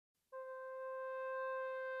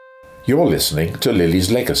You're listening to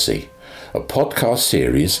Lily's Legacy, a podcast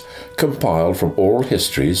series compiled from oral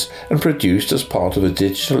histories and produced as part of a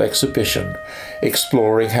digital exhibition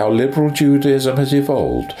exploring how liberal Judaism has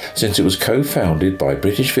evolved since it was co-founded by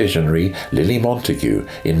British visionary Lily Montagu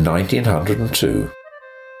in 1902.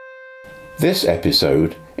 This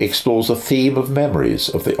episode explores a theme of memories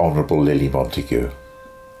of the Honourable Lily Montagu.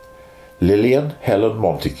 Lillian Helen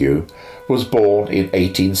Montagu was born in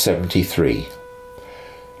 1873.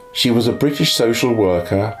 She was a British social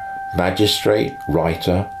worker, magistrate,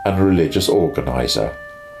 writer and religious organiser.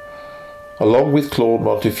 Along with Claude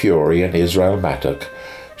Montefiore and Israel Maddock,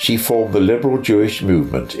 she formed the liberal Jewish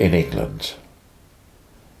movement in England.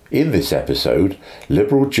 In this episode,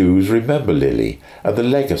 liberal Jews remember Lily and the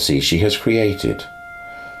legacy she has created.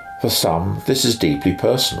 For some, this is deeply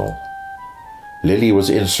personal. Lily was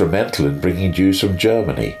instrumental in bringing Jews from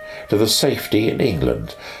Germany to the safety in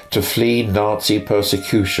England to flee Nazi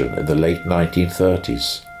persecution in the late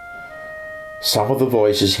 1930s. Some of the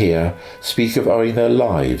voices here speak of owing their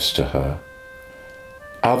lives to her.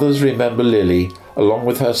 Others remember Lily, along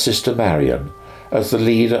with her sister Marion, as the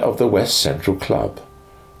leader of the West Central Club.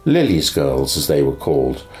 Lily's girls, as they were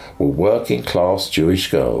called, were working-class Jewish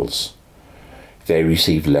girls. They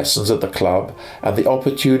received lessons at the club and the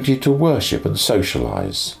opportunity to worship and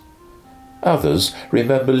socialise. Others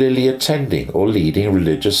remember Lily attending or leading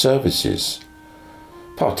religious services.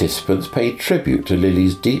 Participants paid tribute to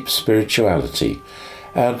Lily's deep spirituality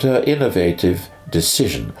and her innovative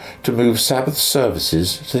decision to move Sabbath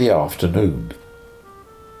services to the afternoon.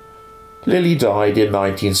 Lily died in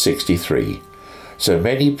 1963, so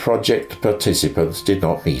many project participants did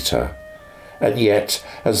not meet her. And yet,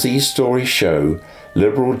 as these stories show,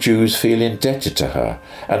 liberal Jews feel indebted to her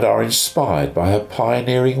and are inspired by her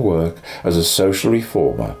pioneering work as a social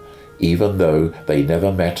reformer, even though they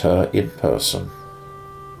never met her in person.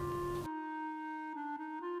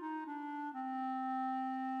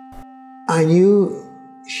 I knew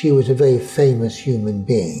she was a very famous human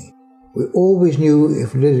being. We always knew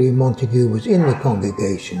if Lily Montagu was in the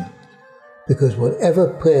congregation, because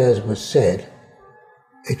whatever prayers were said,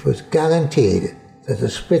 it was guaranteed that a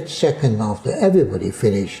split second after everybody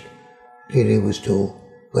finished, Lily was still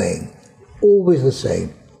praying. Always the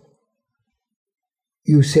same.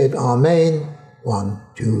 You said Amen, 1,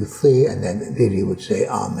 2, 3, and then Lily would say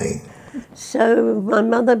Amen. So my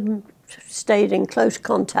mother stayed in close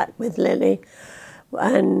contact with Lily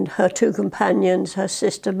and her two companions, her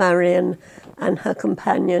sister Marion and her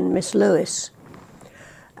companion Miss Lewis.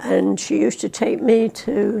 And she used to take me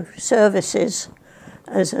to services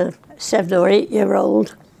as a 7 or 8 year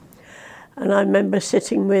old. And I remember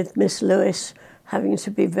sitting with Miss Lewis having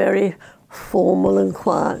to be very formal and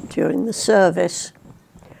quiet during the service.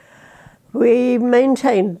 We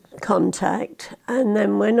maintained contact, and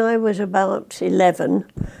then when I was about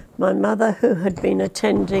 11, my mother, who had been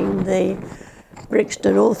attending the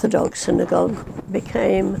Brixton Orthodox Synagogue,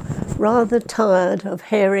 became rather tired of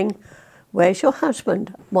hearing, "Where's your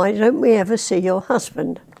husband? Why don't we ever see your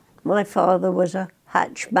husband?" My father was a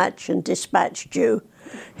hatch, match and dispatch Jew.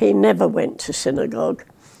 He never went to synagogue.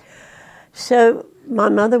 So my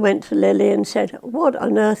mother went to Lily and said, "What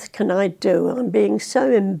on earth can I do? I'm being so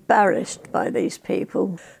embarrassed by these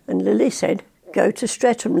people." And Lily said, "Go to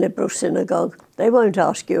Streatham Liberal Synagogue. They won't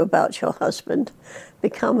ask you about your husband.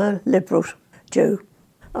 Become a liberal Jew."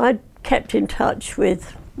 I kept in touch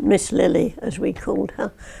with Miss Lily, as we called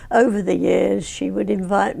her. Over the years, she would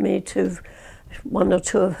invite me to 1 or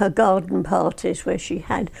 2 of her garden parties where she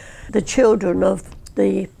had the children of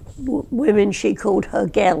the women she called her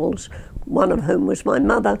girls, one of whom was my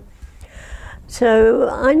mother. So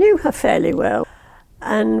I knew her fairly well.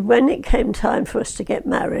 And when it came time for us to get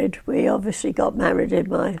married, we obviously got married in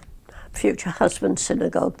my future husband's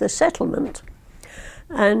synagogue, the Settlement.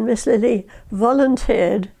 And Miss Lily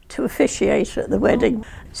volunteered to officiate at the wedding.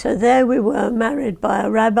 So there we were, married by a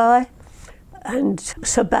rabbi and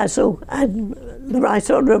Sir Basil and the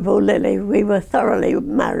Right Honourable Lily. We were thoroughly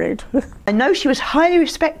married. I know she was highly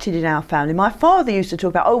respected in our family. My father used to talk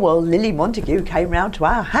about, "Oh, well, Lily Montagu came round to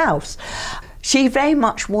our house." She very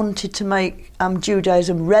much wanted to make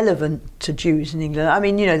Judaism relevant to Jews in England. I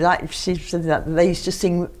mean, you know, like she said that they used to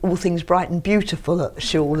sing All Things Bright and Beautiful at the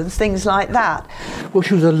shul and things like that. Well,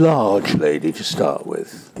 she was a large lady to start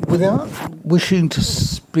with. Without wishing to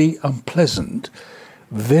be unpleasant,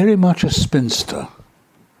 very much a spinster.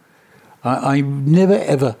 I never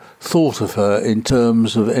ever thought of her in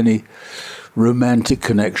terms of any romantic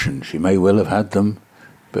connection. She may well have had them,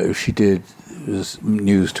 but if she did, it was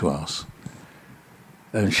news to us.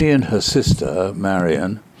 And she and her sister,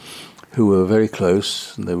 Marion, who were very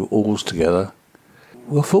close, and they were always together,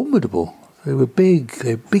 were formidable. They were big.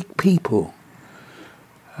 They were big people.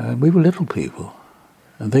 And we were little people.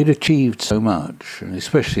 And they'd achieved so much, and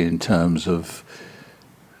especially in terms of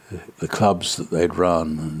the clubs that they'd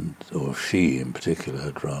run, or she in particular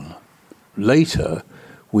had run. Later,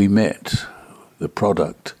 we met the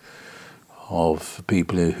product of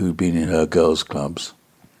people who'd been in her girls' clubs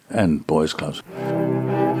and boys' clubs.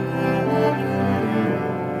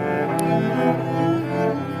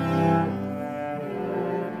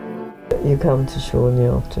 You come to shore in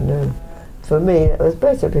the afternoon. For me, it was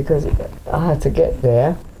better because I had to get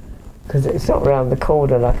there, because it's not round the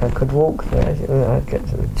corner like I could walk there. I'd get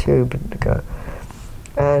to the tube and go.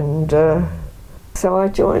 And so I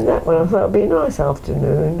joined that one. I thought it'd be a nice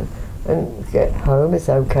afternoon and get home. It's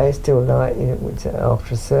okay, it's still light, which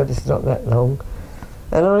after a service is not that long.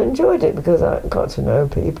 And I enjoyed it because I got to know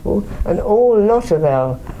people, and a lot of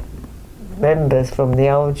our members from the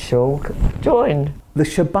old shul joined. The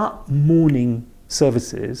Shabbat morning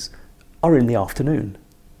services are in the afternoon.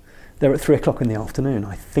 They're at 3 o'clock in the afternoon.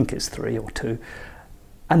 I think it's 3 or 2.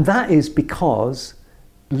 And that is because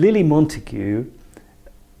Lily Montagu,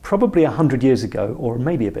 probably 100 years ago, or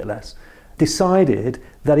maybe a bit less, decided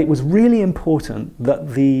that it was really important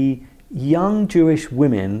that the young Jewish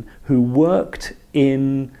women who worked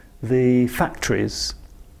in the factories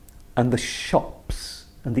and the shops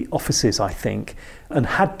and the offices, I think, and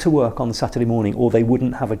had to work on the Saturday morning or they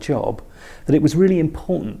wouldn't have a job, that it was really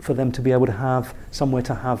important for them to be able to have somewhere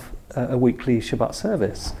to have a weekly Shabbat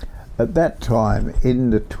service. At that time,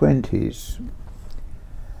 in the 20s,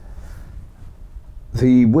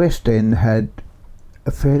 the West End had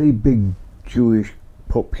a fairly big Jewish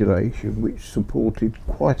population which supported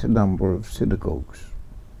quite a number of synagogues.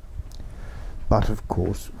 But of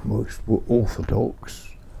course, most were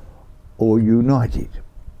Orthodox or United.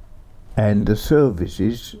 And the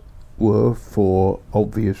services were, for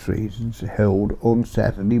obvious reasons, held on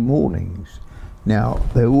Saturday mornings. Now,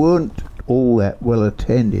 they weren't all that well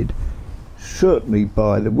attended, certainly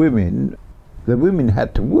by the women. The women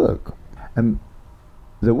had to work. And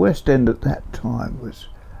the West End at that time was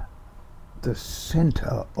the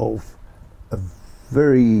centre of a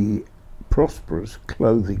very prosperous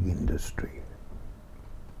clothing industry.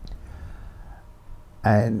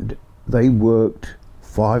 And they worked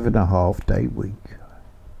 5.5-day week.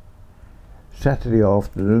 Saturday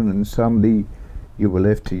afternoon and Sunday you were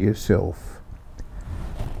left to yourself.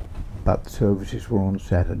 But services were on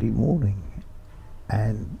Saturday morning.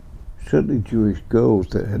 And certainly Jewish girls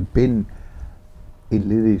that had been in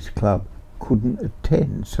Lily's club couldn't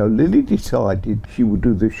attend. So Lily decided she would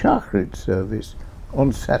do the Shacharit service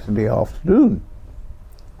on Saturday afternoon.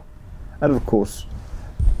 And of course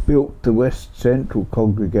built the West Central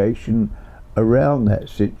congregation around that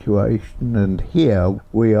situation, and here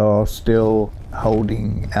we are still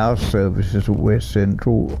holding our services at West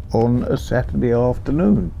Central on a Saturday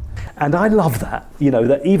afternoon. And I love that,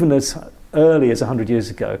 that even as early as 100 years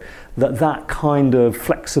ago, that kind of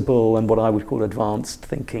flexible and what I would call advanced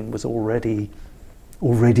thinking was already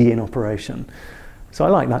in operation. So I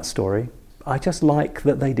like that story. I just like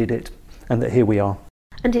that they did it and that here we are.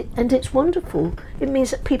 And it's wonderful. It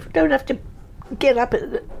means that people don't have to get up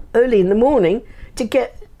early in the morning to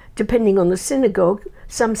get, depending on the synagogue,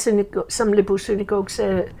 some liberal synagogues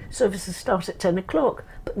services start at 10 o'clock,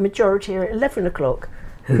 but the majority are at 11 o'clock.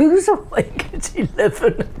 Who's awake at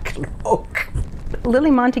 11 o'clock?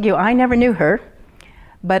 Lily Montagu, I never knew her,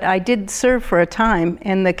 but I did serve for a time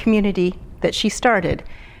in the community that she started,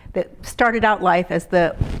 that started out life as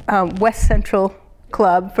the West Central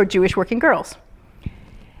Club for Jewish Working Girls.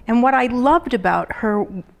 And what I loved about her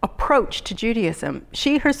approach to Judaism,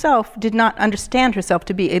 she herself did not understand herself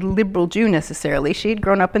to be a liberal Jew necessarily. She'd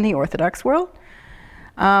grown up in the Orthodox world.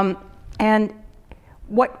 And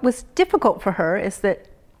what was difficult for her is that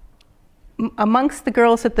amongst the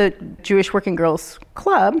girls at the Jewish Working Girls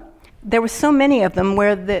Club, there were so many of them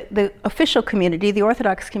where the official community, the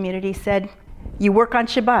Orthodox community, said, you work on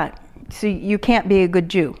Shabbat, so you can't be a good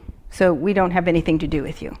Jew, so we don't have anything to do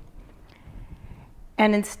with you.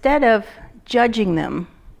 And instead of judging them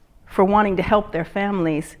for wanting to help their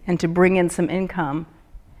families and to bring in some income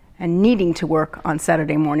and needing to work on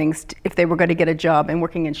Saturday mornings if they were going to get a job and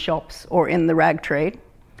working in shops or in the rag trade,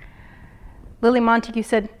 Lily Montagu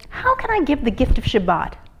said, how can I give the gift of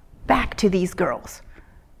Shabbat back to these girls?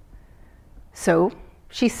 So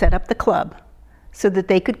she set up the club so that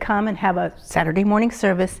they could come and have a Saturday morning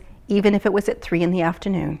service, even if it was at 3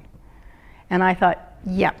 p.m. And I thought,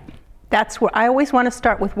 yep. That's where I always want to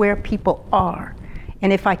start with where people are.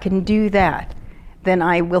 And if I can do that, then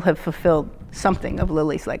I will have fulfilled something of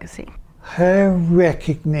Lily's legacy. Her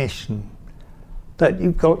recognition that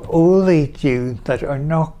you've got all these Jews that are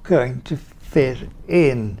not going to fit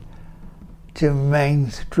in to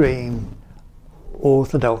mainstream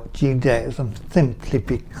Orthodox Judaism simply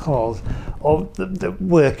because of the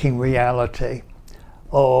working reality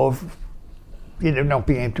of, you know, not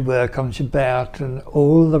being able to work on Shabbat and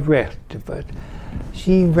all the rest of it.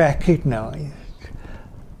 She recognised,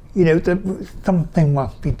 you know, that something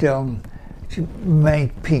must be done to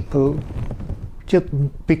make people just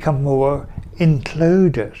become more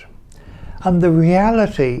included. And the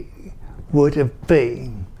reality would have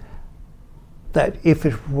been that if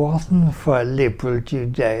it wasn't for a liberal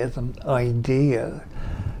Judaism idea,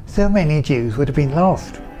 so many Jews would have been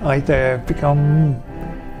lost, either become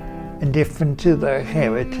indifferent to their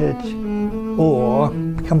heritage or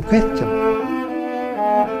become Christian.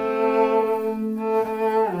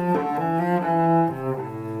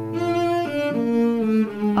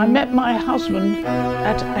 I met my husband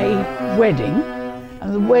at a wedding,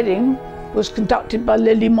 and the wedding was conducted by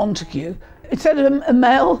Lily Montagu. Instead of a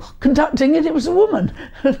male conducting it, it was a woman.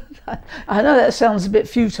 I know that sounds a bit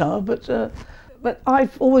futile, but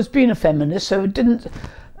I've always been a feminist, so it didn't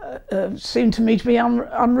seem to me to be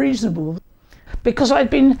unreasonable. Because I'd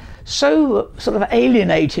been so sort of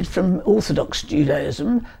alienated from Orthodox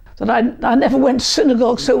Judaism that I never went to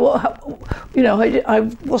synagogue, so I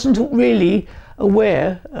wasn't really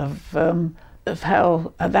aware of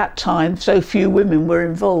how at that time so few women were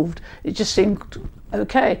involved. It just seemed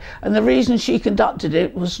okay, and the reason she conducted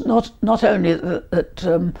it was not only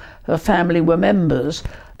that her family were members.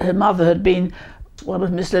 Her mother had been one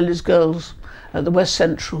of Miss Lily's girls at the West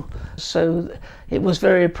Central, so it was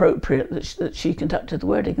very appropriate that she conducted the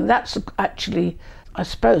wedding. And that's actually, I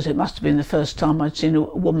suppose it must have been the first time I'd seen a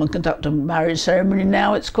woman conduct a marriage ceremony.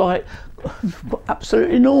 Now it's quite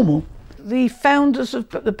absolutely normal. The founders of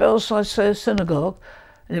the Belsize Synagogue,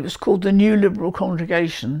 and it was called the New Liberal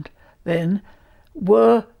Congregation then,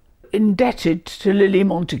 were indebted to Lily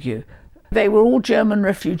Montagu. They were all German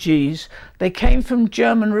refugees. They came from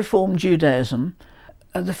German Reform Judaism.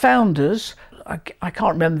 The founders, I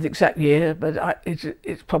can't remember the exact year, but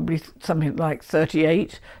it's probably something like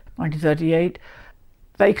 1938.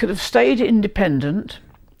 They could have stayed independent,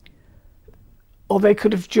 or they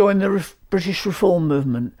could have joined the British Reform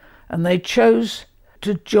movement, and they chose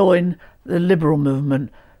to join the liberal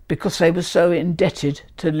movement because they were so indebted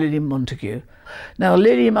to Lily Montagu. Now,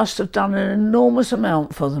 Lily must have done an enormous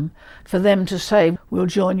amount for them to say, we'll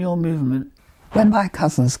join your movement. When my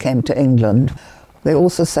cousins came to England, they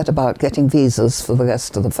also set about getting visas for the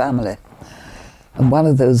rest of the family. And one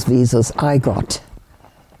of those visas I got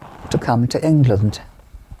to come to England.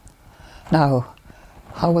 Now,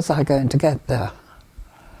 how was I going to get there?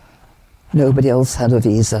 Nobody else had a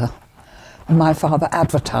visa. And my father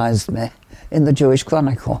advertised me in the Jewish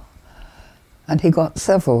Chronicle. And he got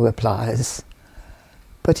several replies.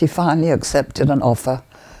 But he finally accepted an offer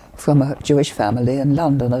from a Jewish family in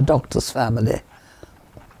London, a doctor's family.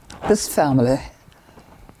 This family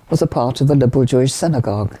was a part of the Liberal Jewish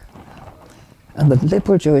Synagogue. And the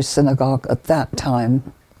Liberal Jewish Synagogue at that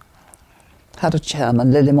time had a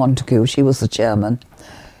chairman, Lily Montagu. She was the chairman.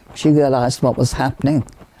 She realised what was happening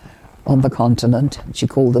on the continent. She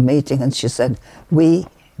called a meeting and she said, we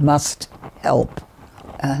must help.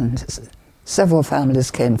 And several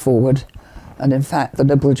families came forward. And in fact, the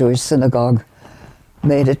Liberal Jewish Synagogue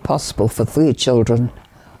made it possible for 3 children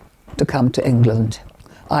to come to England.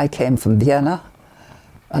 I came from Vienna,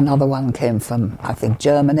 another one came from, I think,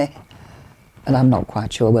 Germany, and I'm not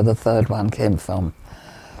quite sure where the third one came from.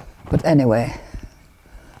 But anyway,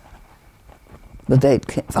 the date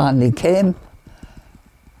finally came,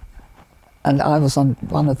 and I was on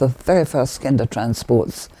one of the very first Kinder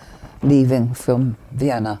transports leaving from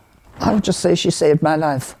Vienna. I would just say she saved my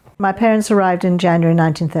life. My parents arrived in January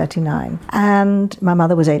 1939, and my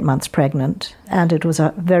mother was 8 months pregnant, and it was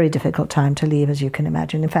a very difficult time to leave, as you can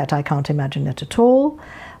imagine. In fact, I can't imagine it at all,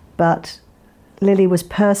 but Lily was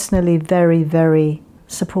personally very, very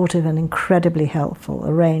supportive and incredibly helpful,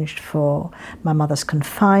 arranged for my mother's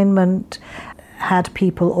confinement, had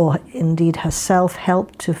people, or indeed herself,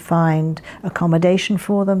 help to find accommodation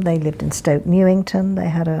for them. They lived in Stoke Newington. They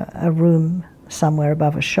had a room somewhere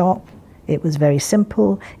above a shop. It was very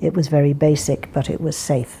simple, it was very basic, but it was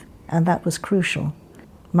safe, and that was crucial.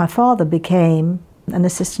 My father became an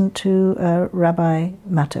assistant to Rabbi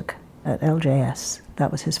Matuk at LJS.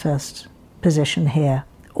 That was his first position here,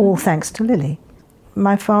 all thanks to Lily.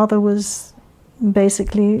 My father was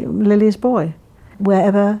basically Lily's boy.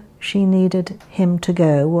 Wherever she needed him to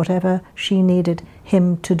go, whatever she needed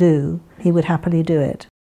him to do, he would happily do it.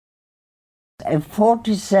 At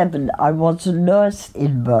 47, I was a nurse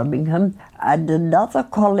in Birmingham, And another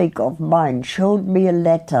colleague of mine showed me a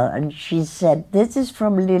letter, and she said, "This is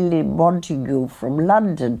from Lily Montagu from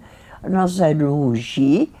London." And I said, "Who is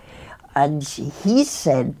she?" And he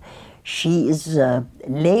said, "She is a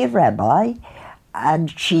lay rabbi, and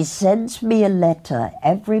she sends me a letter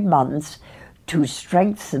every month to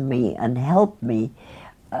strengthen me and help me.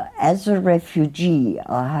 As a refugee,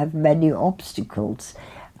 I have many obstacles,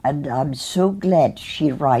 and I'm so glad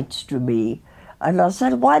she writes to me." And I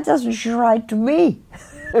said, "Why doesn't she write to me?"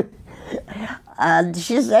 And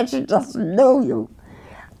she said she doesn't know you.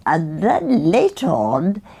 And then later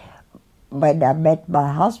on, when I met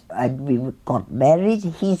my husband and we got married,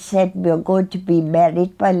 he said, "We're going to be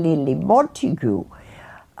married by Lily Montagu."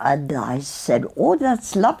 And I said, "Oh,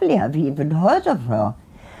 that's lovely, I've even heard of her."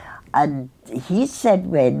 And he said,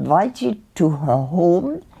 "We're invited to her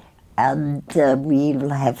home and we'll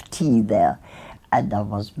have tea there." And I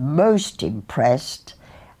was most impressed,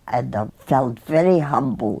 and I felt very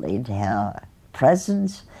humble in her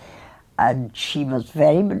presence. And she was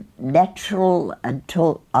very natural and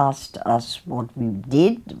asked us what we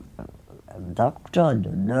did, a doctor and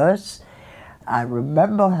a nurse. I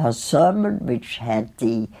remember her sermon, which had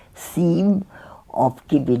the theme of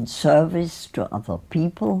giving service to other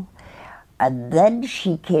people. And then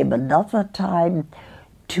she came another time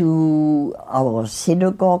to our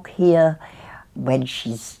synagogue here. When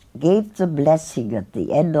she gave the blessing at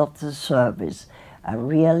the end of the service, I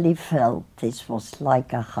really felt this was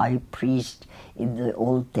like a high priest in the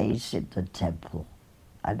old days in the temple,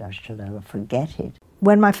 and I shall never forget it.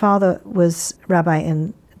 When my father was rabbi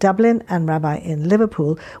in Dublin and rabbi in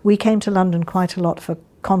Liverpool, we came to London quite a lot for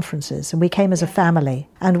conferences, and we came as a family,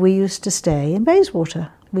 and we used to stay in Bayswater.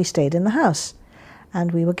 We stayed in the house,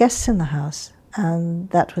 and we were guests in the house, and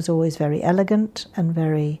that was always very elegant and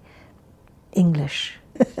very English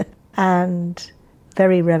and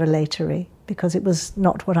very revelatory, because it was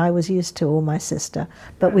not what I was used to, or my sister.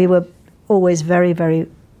 But we were always very,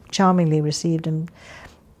 very charmingly received and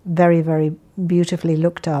very, very beautifully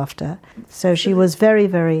looked after. So she was very,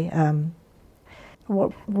 very,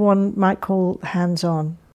 what one might call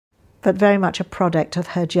hands-on, but very much a product of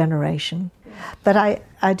her generation. But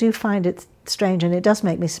I do find it strange, and it does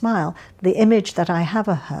make me smile, the image that I have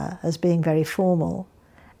of her as being very formal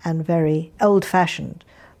and very old-fashioned.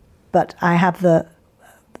 But I have the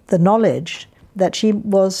knowledge that she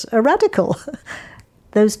was a radical.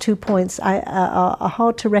 Those 2 points are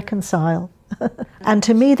hard to reconcile. And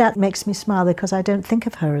to me that makes me smile, because I don't think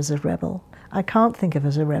of her as a rebel. I can't think of her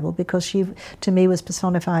as a rebel, because she, to me, was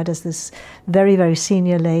personified as this very, very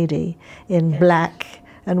senior lady in black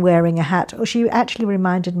and wearing a hat. Or she actually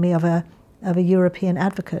reminded me of a European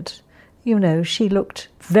advocate. You know, she looked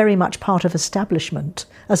very much part of establishment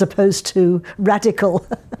as opposed to radical.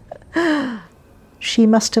 She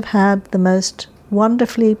must have had the most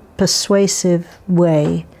wonderfully persuasive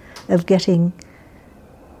way of getting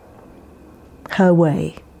her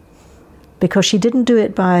way, because she didn't do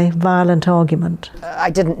it by violent argument.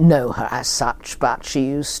 I didn't know her as such, but she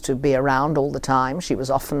used to be around all the time. She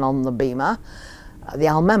was often on the beamer, the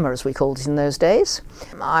Almema as we called it in those days.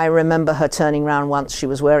 I remember her turning round once. She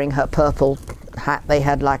was wearing her purple hat. They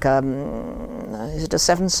had like is it a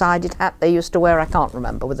 7-sided hat they used to wear? I can't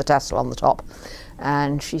remember, with a tassel on the top.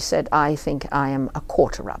 And she said, "I think I am a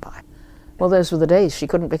quarter rabbi." Well, those were the days she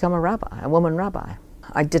couldn't become a rabbi, a woman rabbi.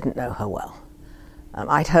 I didn't know her well.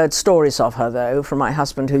 I'd heard stories of her, though, from my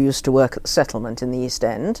husband, who used to work at the settlement in the East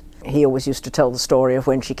End. He always used to tell the story of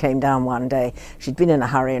when she came down one day. She'd been in a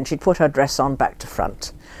hurry and she'd put her dress on back to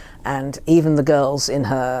front. And even the girls in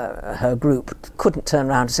her group couldn't turn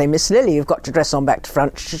around and say, "Miss Lily, you've got to dress on back to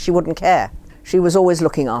front." She wouldn't care. She was always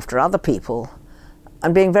looking after other people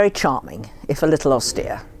and being very charming, if a little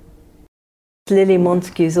austere. Lily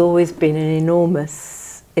Montagu's always been an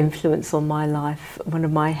enormous influence on my life, one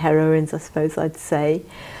of my heroines, I suppose I'd say.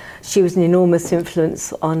 She was an enormous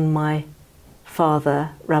influence on my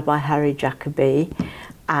father, Rabbi Harry Jacobi,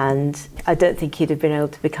 and I don't think he'd have been able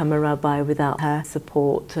to become a rabbi without her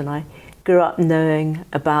support. And I grew up knowing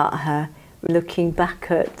about her, looking back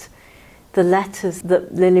at the letters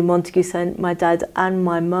that Lily Montagu sent my dad and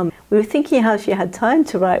my mum. We were thinking how she had time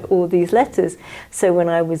to write all these letters. So when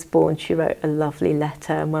I was born, she wrote a lovely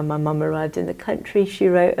letter, and when my mum arrived in the country, she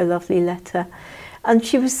wrote a lovely letter. And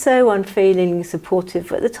she was so unfailingly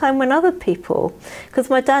supportive at the time when other people, because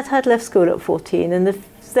my dad had left school at 14, and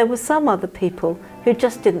there were some other people who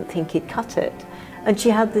just didn't think he'd cut it. And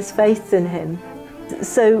she had this faith in him.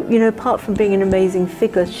 So, you know, apart from being an amazing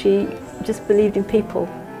figure, she just believed in people.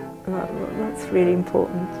 And that's really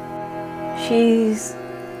important. She's,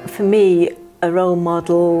 for me, a role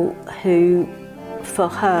model who for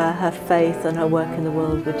her faith and her work in the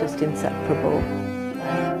world were just inseparable.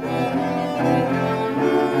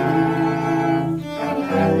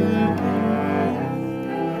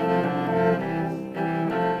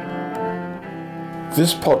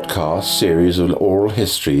 This podcast series of oral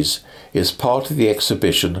histories is part of the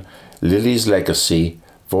exhibition Lily's Legacy,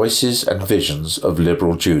 Voices and Visions of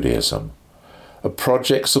Liberal Judaism, a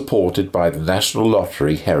project supported by the National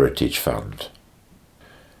Lottery Heritage Fund.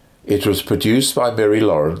 It was produced by Mary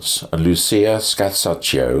Lawrence and Lucia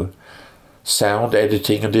Scazzaccio, sound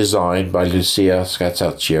editing and design by Lucia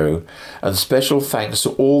Scazzaccio, and special thanks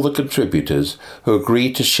to all the contributors who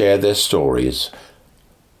agreed to share their stories.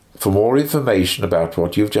 For more information about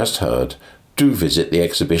what you've just heard, do visit the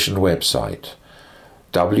exhibition website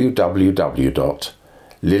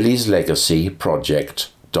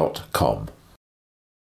www.lilieslegacyproject.com.